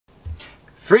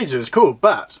Frieza is cool,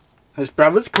 but his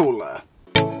brother's cooler.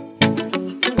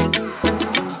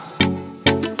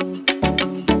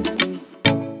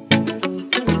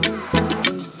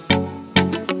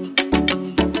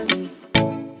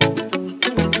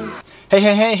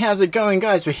 Hey, how's it going,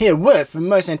 guys? We're here with the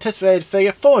most anticipated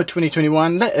figure for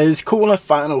 2021, that is Cooler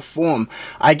Final Form.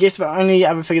 I guess the only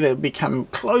other figure that would become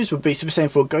close would be Super Saiyan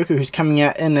 4 Goku, who's coming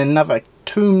out in another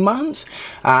 2 months.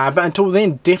 But until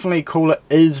then, definitely Cooler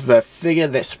is the figure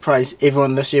that surprised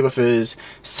everyone this year with his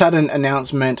sudden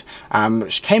announcement,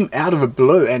 which came out of the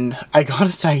blue, and I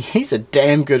gotta say, he's a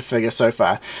damn good figure so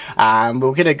far.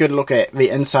 We'll get a good look at the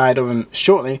inside of him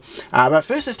shortly, but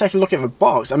first let's take a look at the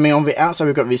box. I mean, on the outside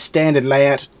we've got the standard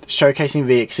layout showcasing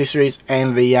the accessories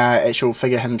and the actual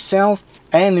figure himself,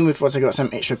 and then we've also got some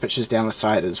extra pictures down the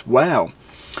side as well.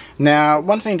 Now,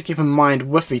 one thing to keep in mind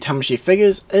with the Tamashii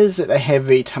figures is that they have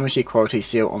the Tamashii quality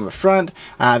seal on the front.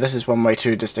 This is one way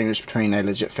to distinguish between a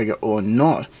legit figure or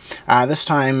not. This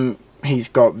time he's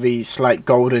got the slight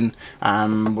golden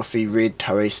with the red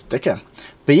Toei sticker.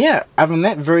 But yeah, other than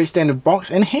that, very standard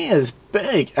box, and he is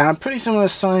big, pretty similar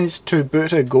size to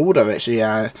Berto Gordo actually,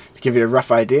 to give you a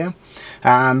rough idea.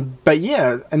 But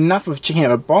yeah, enough of checking out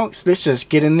the box, let's just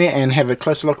get in there and have a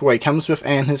closer look at what he comes with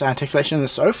and his articulation and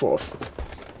so forth.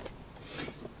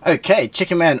 Okay,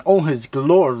 check him out in all his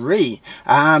glory.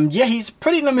 Yeah, he's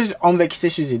pretty limited on the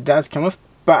accessories he does come with,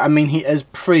 but I mean, he is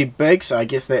pretty big, so I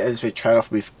guess that is the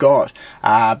trade-off we've got.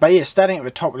 But yeah, starting at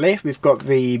the top left, we've got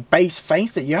the base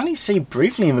face that you only see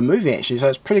briefly in the movie actually, so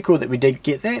it's pretty cool that we did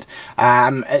get that.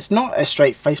 It's not a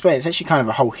straight faceplate, it's actually kind of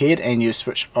a whole head, and you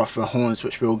switch off the horns,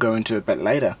 which we'll go into a bit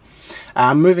later.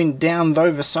 Moving down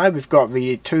though the side, we've got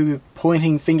the two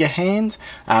pointing finger hands,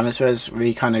 as well as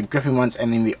the kind of gripping ones,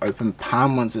 and then the open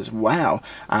palm ones as well.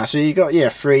 So you got, yeah,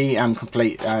 three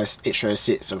complete extra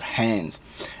sets of hands.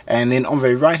 And then on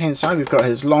the right hand side we've got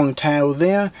his long tail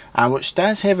there, which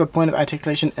does have a point of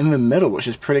articulation in the middle, which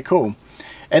is pretty cool.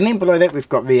 And then below that we've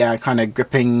got the kind of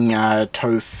gripping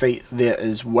toe feet there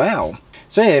as well.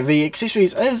 So yeah, the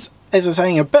accessories is, as I was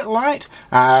saying, a bit light.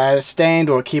 Stand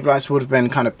or keyblades would have been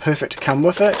kind of perfect to come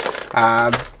with it.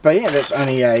 But yeah, that's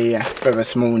only a bit of a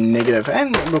small negative,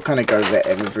 and we'll kind of go to that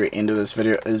at the very end of this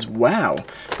video as well.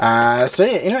 So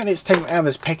yeah, anyway, let's take him out of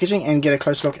his packaging and get a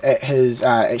close look at his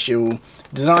actual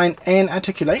design and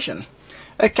articulation.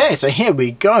 Okay, so here we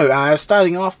go,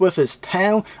 starting off with his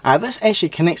tail. This actually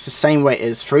connects the same way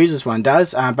as Frieza's one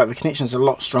does, but the connection is a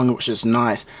lot stronger, which is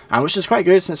nice, which is quite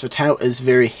good since the tail is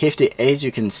very hefty, as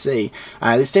you can see.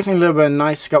 There's definitely a little bit of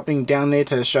nice sculpting down there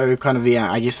to show kind of the,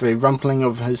 I guess, the rumpling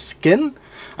of his skin,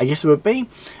 I guess it would be.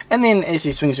 And then as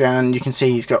he swings around, you can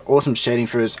see he's got awesome shading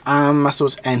for his arm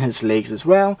muscles and his legs as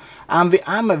well. The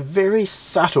arm are very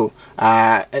subtle.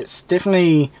 It's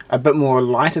definitely a bit more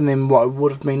lighter than what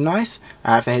would have been nice.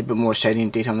 If they had a bit more shading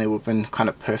and detail, they would have been kind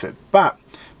of perfect. But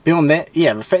beyond that,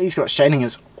 yeah, the fact that he's got shading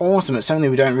is awesome. It's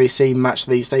something we don't really see much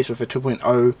these days with the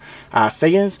 2.0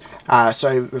 figures.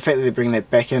 So the fact that they're bringing that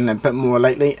back in a bit more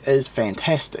lately is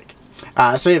fantastic.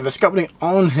 So yeah, the sculpting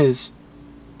on his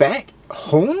back,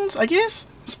 horns, I guess?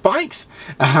 Spikes,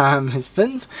 his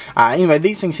fins. Anyway,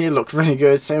 these things here look really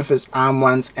good. Same with his arm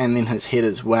ones, and then his head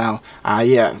as well.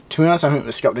 Yeah, to be honest, I think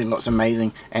the sculpting looks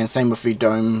amazing, and same with the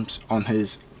domes on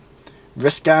his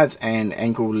wrist guards and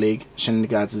ankle, leg, shin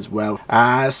guards as well.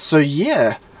 So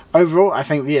yeah, overall I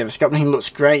think, yeah, the sculpting looks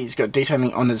great. He's got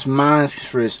detailing on his mask,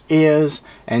 for his ears,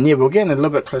 and yeah, we'll get in a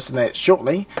little bit closer to that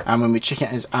shortly when we check out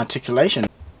his articulation.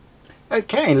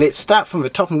 Okay, let's start from the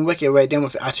top and work our way down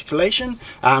with the articulation.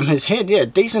 His head, yeah,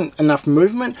 decent enough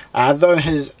movement, though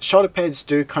his shoulder pads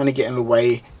do kind of get in the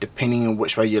way depending on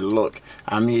which way you look.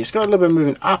 Yeah, he's got a little bit of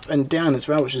movement up and down as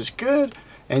well, which is good.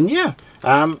 And yeah,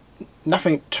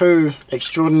 nothing too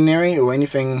extraordinary or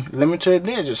anything limited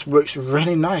there, just works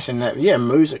really nice, and that, yeah,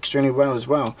 moves extremely well as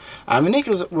well. The neck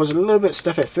was a little bit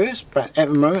stiff at first, but at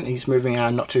the moment he's moving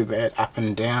not too bad up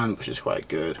and down, which is quite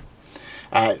good.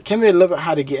 It can be a little bit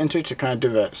hard to get into, to kind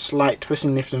of do a slight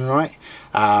twisting left and right,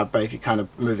 but if you kind of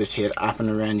move his head up and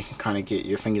around, you can kind of get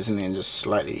your fingers in there and just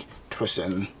slightly twist it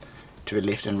in to the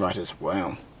left and right as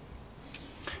well.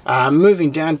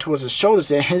 Moving down towards his shoulders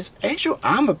there, his actual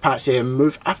armor parts there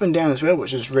move up and down as well,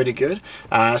 which is really good.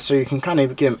 So you can kind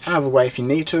of get him out of the way if you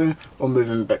need to, or move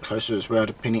him a bit closer as well,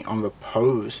 depending on the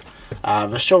pose.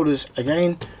 The shoulders,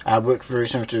 again, work very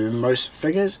similar to most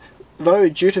figures, though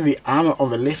due to the armor on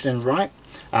the left and right,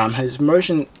 his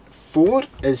motion forward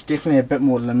is definitely a bit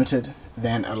more limited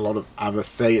than a lot of other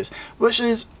figures, which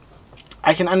is,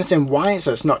 I can understand why,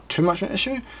 so it's not too much of an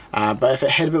issue, but if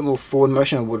it had a bit more forward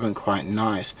motion, it would have been quite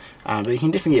nice. But you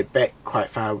can definitely get back quite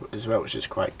far as well, which is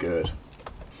quite good.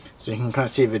 So you can kind of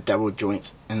see the double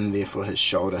joints in there for his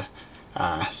shoulder.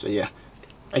 So yeah,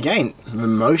 again, the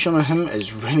motion on him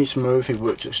is really smooth. He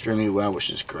works extremely well, which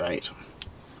is great.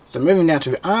 So moving down to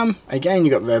the arm, again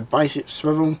you got the bicep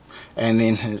swivel and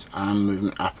then his arm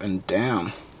movement up and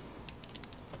down.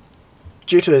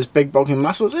 Due to his big bulking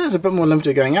muscles, it is a bit more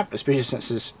limited going up, especially since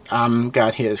his arm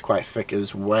guard here is quite thick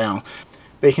as well.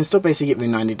 But you can still basically get the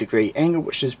 90-degree angle,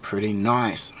 which is pretty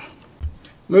nice.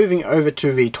 Moving over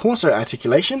to the torso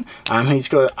articulation, he's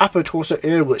got an upper torso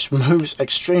area which moves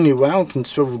extremely well, can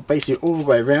swivel basically all the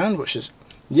way around, which is,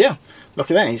 yeah,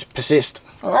 look at that, he's possessed.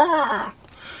 But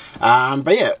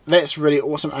yeah, that's really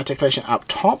awesome articulation up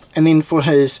top. And then for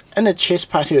his inner chest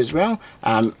part here as well,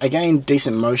 again,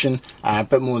 decent motion, a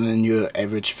bit more than your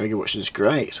average figure, which is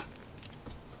great.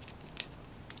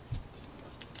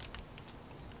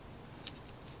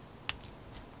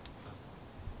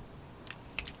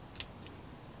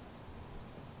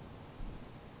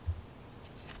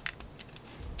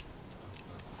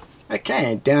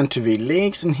 Okay, down to the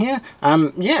legs in here.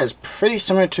 Yeah, it's pretty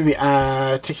similar to the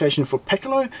articulation for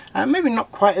Piccolo. Maybe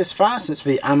not quite as fast, since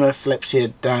the armor flaps here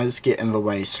does get in the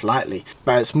way slightly,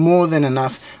 but it's more than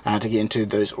enough to get into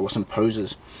those awesome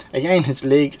poses. Again, his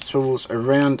leg swivels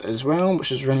around as well,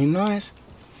 which is really nice.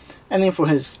 And then for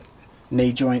his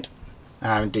knee joint,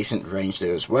 decent range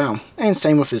there as well. And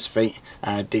same with his feet,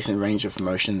 decent range of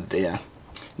motion there.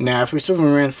 Now if we swivel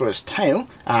around for his tail,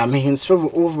 he can swivel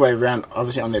all the way around,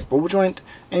 obviously on that ball joint,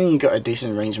 and you've got a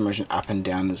decent range of motion up and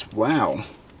down as well.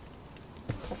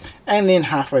 And then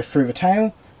halfway through the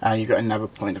tail, you've got another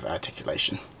point of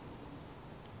articulation.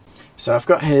 So I've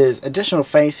got his additional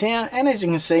face here, and as you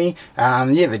can see,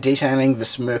 yeah, the detailing, the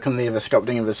smirk on there, the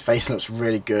sculpting of his face looks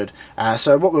really good.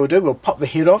 So what we'll do, we'll pop the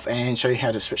head off and show you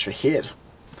how to switch the head.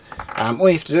 All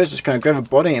you have to do is just kind of grab the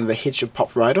body and the head should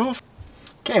pop right off.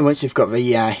 Okay, once you've got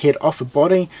the head off the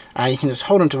body, you can just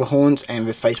hold onto the horns and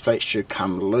the faceplate should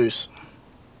come loose.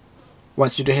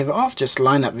 Once you do have it off, just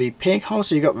line up the peg hole,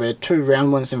 so you've got the two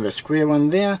round ones and the square one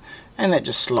there, and that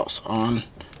just slots on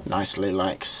nicely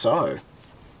like so.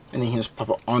 And then you can just pop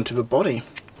it onto the body.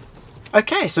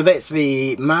 Okay, so that's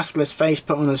the maskless face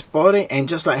put on his body, and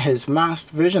just like his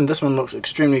masked version, this one looks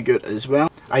extremely good as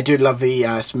well. I do love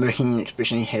the smirking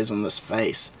expression he has on this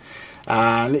face.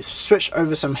 Let's switch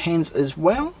over some hands as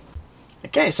well.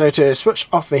 Okay, so to switch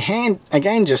off the hand,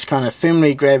 again just kind of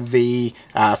firmly grab the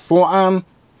forearm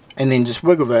and then just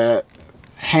wiggle the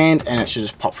hand and it should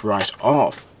just pop right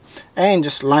off. And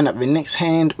just line up the next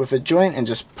hand with a joint and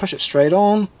just push it straight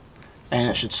on and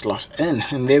it should slot in,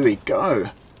 and there we go.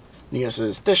 You get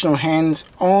those additional hands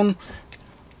on,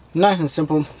 nice and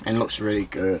simple, and looks really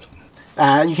good.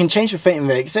 You can change the feet in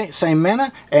the exact same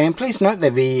manner, and please note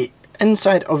that the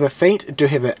inside of the feet do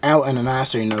have an L and an R,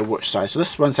 so you know which side. So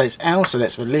this one says L, so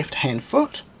that's the left hand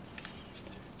foot.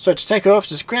 So to take it off,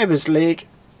 just grab his leg,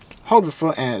 hold the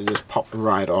foot, and it just pops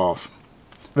right off.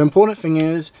 The important thing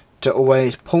is to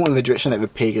always pull in the direction that the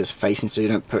peg is facing, so you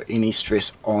don't put any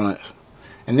stress on it.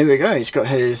 And there we go, he's got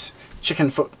his chicken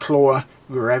foot claw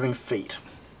grabbing feet.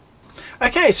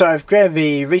 Okay, so I've grabbed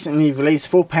the recently released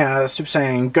Full Power Super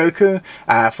Saiyan Goku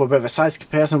for a bit of a size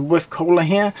comparison with Cooler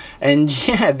here, and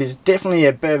yeah, there's definitely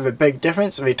a bit of a big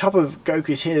difference. The top of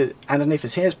Goku's head underneath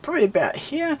his hair is probably about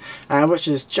here, which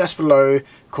is just below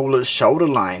Cooler's shoulder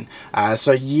line.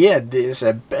 So yeah, there's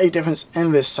a big difference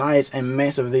in the size and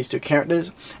mass of these two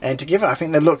characters, and together I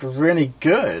think they look really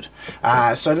good.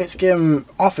 So let's get them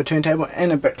off the turntable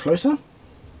and a bit closer.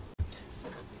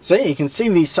 So yeah, you can see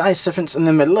the size difference in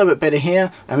them a little bit better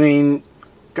here. I mean,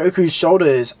 Goku's shoulder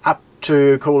is up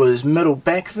to Cooler's middle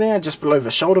back there, just below the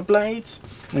shoulder blades.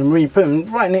 And when you put them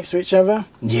right next to each other,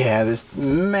 yeah, there's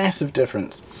massive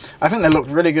difference. I think they look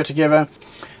really good together.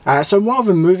 So while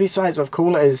the movie size of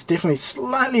Cooler is definitely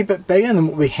slightly a bit bigger than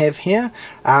what we have here,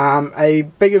 a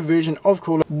bigger version of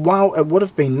Cooler, while it would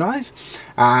have been nice,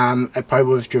 it probably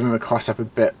would have driven the cost up a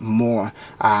bit more.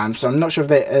 So I'm not sure if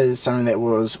that is something that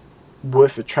was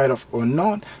worth the trade-off or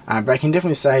not, but I can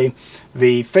definitely say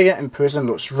the figure in person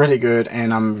looks really good,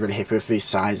 and I'm really happy with the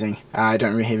sizing. I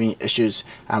don't really have any issues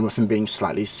with him being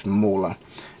slightly smaller,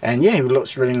 and yeah, he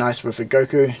looks really nice with the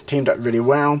Goku, teamed up really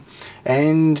well,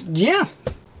 and yeah.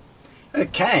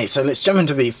 Okay, so let's jump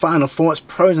into the final thoughts,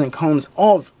 pros and cons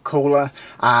of Cooler.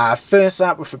 First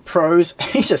up with the pros,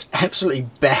 he's just absolutely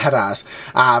badass.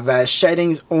 The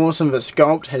shading's awesome, the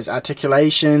sculpt, his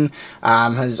articulation,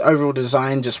 his overall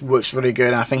design just works really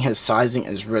good. I think his sizing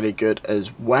is really good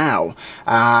as well.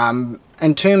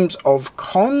 In terms of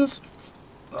cons,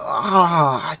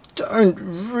 I don't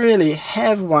really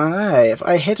have one, eh? If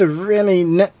I had to really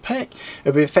nitpick, it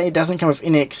would be the fact it doesn't come with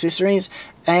any accessories,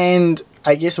 and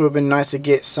I guess it would have been nice to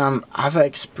get some other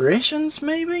expressions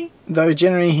maybe, though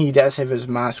generally he does have his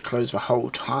mask closed the whole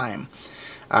time.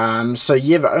 So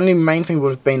yeah, the only main thing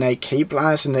would have been a Ki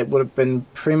Blast, and that would have been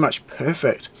pretty much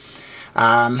perfect.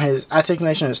 His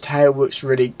articulation, his tail works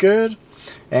really good,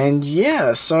 and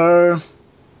yeah, so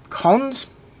cons,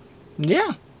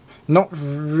 yeah, not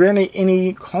really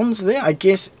any cons there. I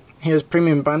guess he has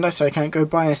premium Bandai, so I can't go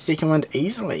buy a second one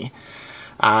easily.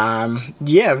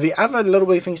 Yeah, the other little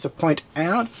wee things to point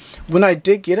out, when I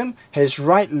did get him, his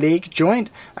right leg joint,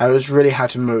 it was really hard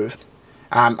to move.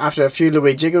 After a few little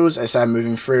wee jiggles, I started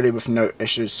moving freely with no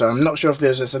issues, so I'm not sure if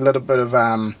there's just a little bit of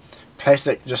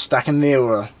plastic just stuck in there,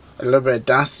 or a little bit of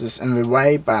dust is in the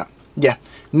way, but yeah,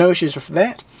 no issues with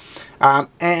that.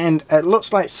 And it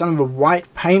looks like some of the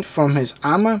white paint from his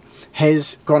armor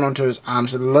has gone onto his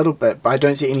arms a little bit, but I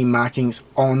don't see any markings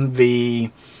on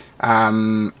the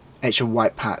actual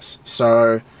white parts,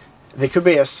 so there could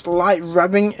be a slight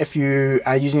rubbing if you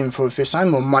are using them for the first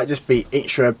time, or might just be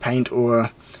extra paint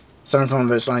or something along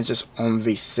those lines just on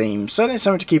the seam. So that's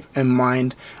something to keep in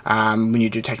mind when you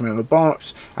do take them out of the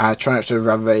box. Try not to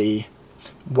rub the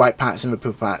white parts and the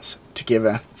purple parts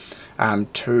together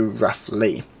too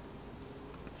roughly.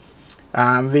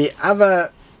 The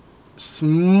other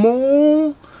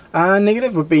small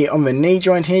negative would be on the knee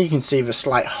joint here. You can see the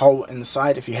slight hole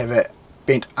inside if you have it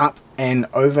bent up and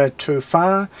over too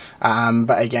far,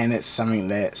 but again, that's something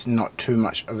that's not too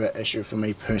much of an issue for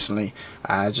me personally.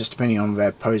 Just depending on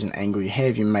the pose and angle you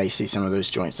have, you may see some of those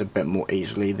joints a bit more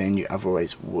easily than you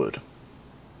otherwise would.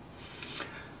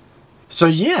 So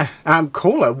yeah,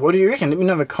 Caller, what do you reckon? Let me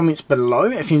know in the comments below.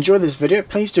 If you enjoyed this video,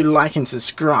 please do like and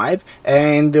subscribe,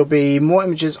 and there'll be more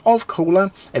images of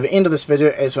Caller at the end of this video,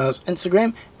 as well as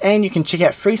Instagram, and you can check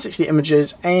out 360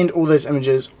 images and all those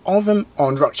images of him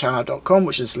on rockchala.com,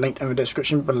 which is linked in the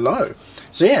description below.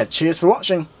 So yeah, cheers for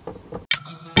watching.